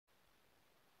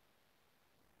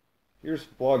Here's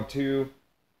vlog two.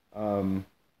 Um,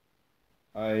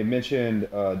 I mentioned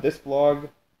this vlog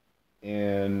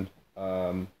and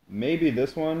maybe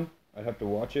this one. I'd have to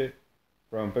watch it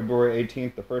from February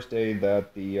 18th, the first day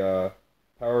that the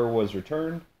power was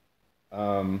returned.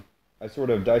 Um, I sort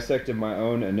of dissected my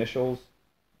own initials.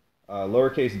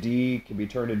 Lowercase d can be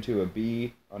turned into a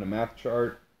B on a math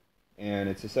chart, and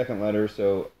it's the second letter,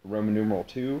 so Roman numeral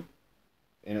 2,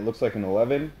 and it looks like an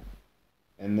 11.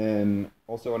 And then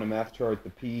also on a math chart,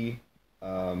 the P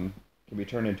can be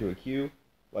turned into a Q,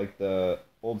 like the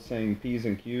old saying P's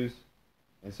and Q's.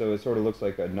 And so it sort of looks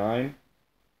like a 9.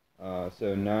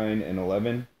 So 9 and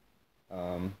 11.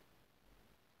 Um,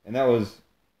 and that was,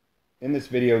 in this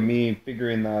video, me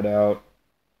figuring that out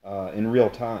in real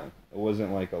time. It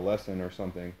wasn't like a lesson or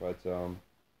something, but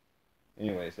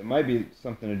anyways, it might be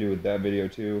something to do with that video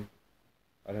too.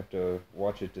 I'd have to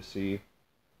watch it to see.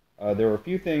 There were a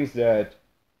few things that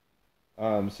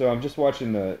so I'm just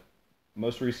watching the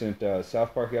most recent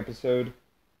South Park episode.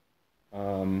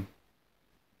 What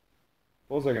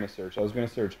was I going to search? I was going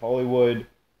to search Hollywood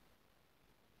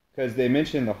because they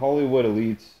mentioned the Hollywood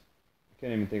elites. I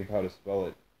can't even think of how to spell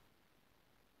it.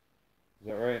 Is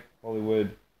that right?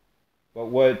 Hollywood. But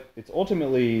what it's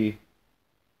ultimately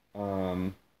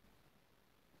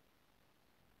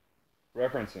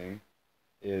referencing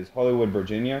is Hollywood,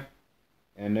 Virginia.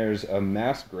 And there's a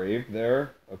mass grave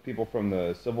there of people from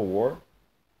the Civil War.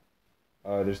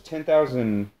 There's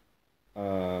 10,000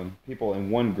 people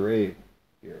in one grave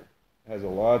here. It has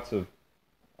lots of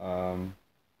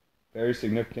very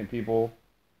significant people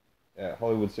at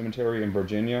Hollywood Cemetery in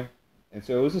Virginia. And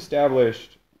so it was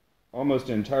established almost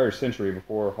an entire century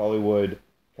before Hollywood,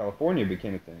 California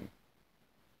became a thing.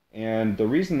 And the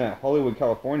reason that Hollywood,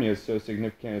 California is so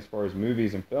significant as far as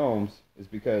movies and films is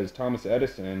because Thomas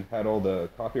Edison had all the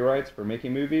copyrights for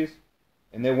making movies,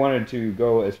 and they wanted to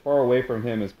go as far away from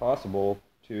him as possible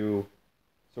to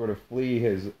sort of flee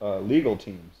his legal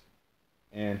teams.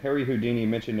 And Harry Houdini,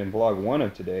 mentioned in vlog 1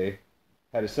 of today,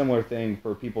 had a similar thing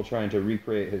for people trying to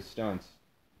recreate his stunts.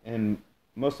 And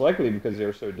most likely because they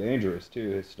were so dangerous,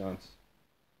 too, his stunts.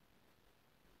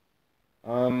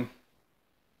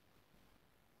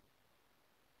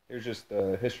 Here's just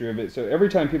the history of it. So every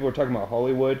time people are talking about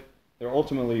Hollywood, they're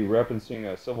ultimately referencing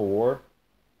a Civil War.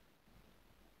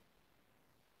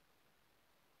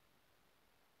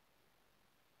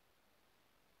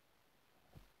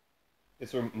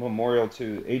 It's a memorial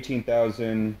to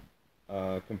 18,000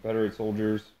 Confederate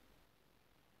soldiers.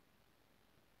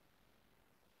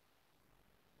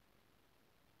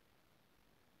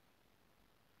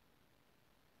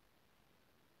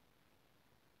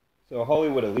 So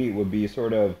Hollywood elite would be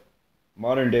sort of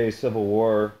modern day Civil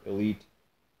War elite.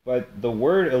 But the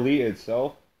word elite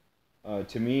itself,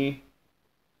 to me,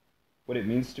 what it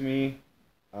means to me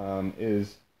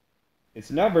is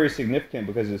it's not very significant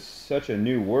because it's such a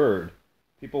new word.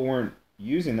 People weren't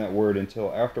using that word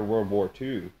until after World War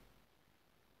II.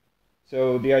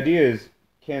 So the idea is,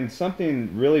 can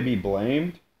something really be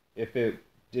blamed if it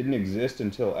didn't exist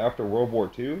until after World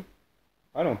War II?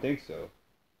 I don't think so.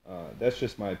 That's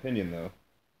just my opinion, though.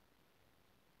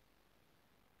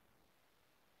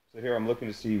 So here I'm looking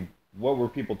to see what were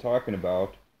people talking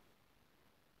about.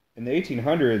 In the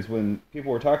 1800s, when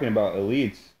people were talking about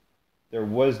elites, there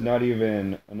was not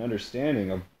even an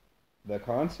understanding of the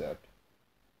concept.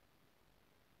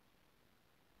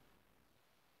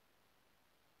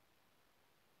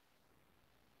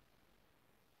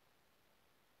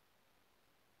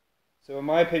 So in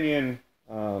my opinion,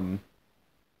 elites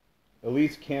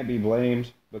can't be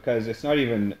blamed because it's not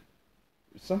even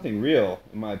something real,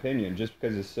 in my opinion, just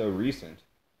because it's so recent.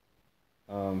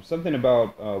 Something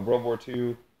about World War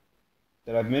II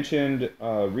that I've mentioned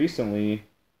recently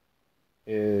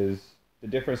is the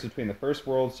difference between the First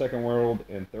World, Second World,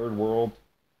 and Third World.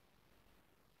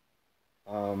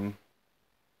 Um,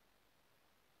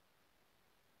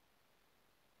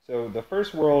 so the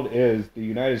First World is the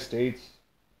United States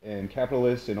and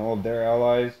capitalists and all of their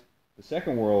allies. The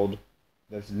Second World,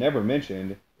 that's never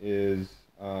mentioned, is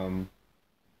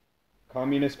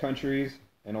communist countries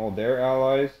and all their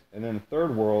allies. And then the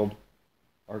Third World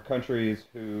are countries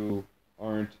who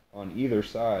aren't on either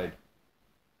side.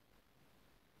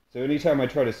 So anytime I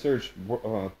try to search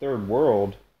Third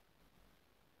World,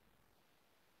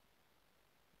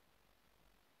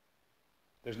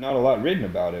 there's not a lot written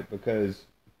about it because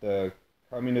the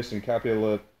communist and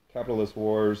capitalist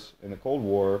wars and the Cold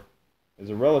War is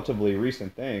a relatively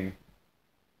recent thing.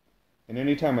 And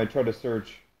anytime I try to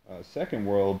search Second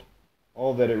World,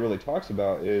 all that it really talks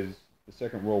about is the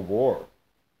Second World War.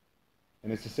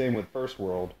 And it's the same with First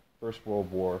World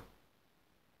War.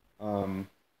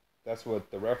 That's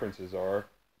what the references are.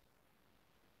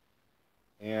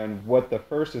 And what the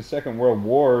First and Second World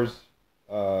Wars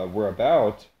were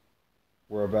about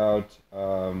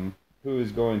who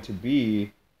is going to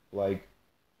be like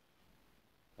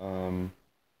um,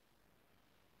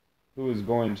 who is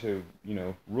going to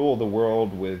rule the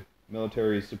world with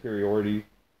military superiority.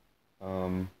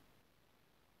 Um,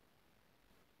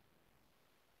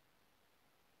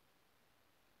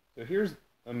 so here's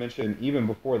a mention even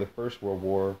before the First World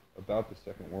War about the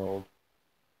Second World.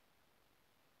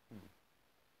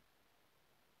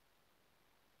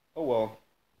 Oh well,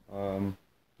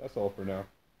 that's all for now.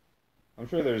 I'm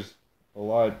sure there's a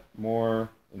lot more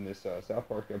in this South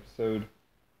Park episode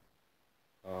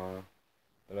uh,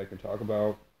 that I can talk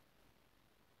about.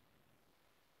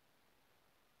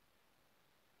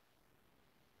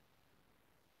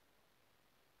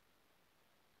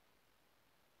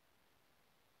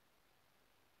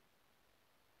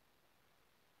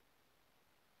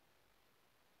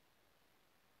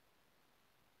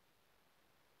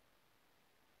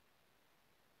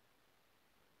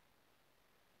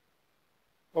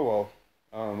 Oh well,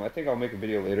 I think I'll make a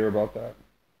video later about that.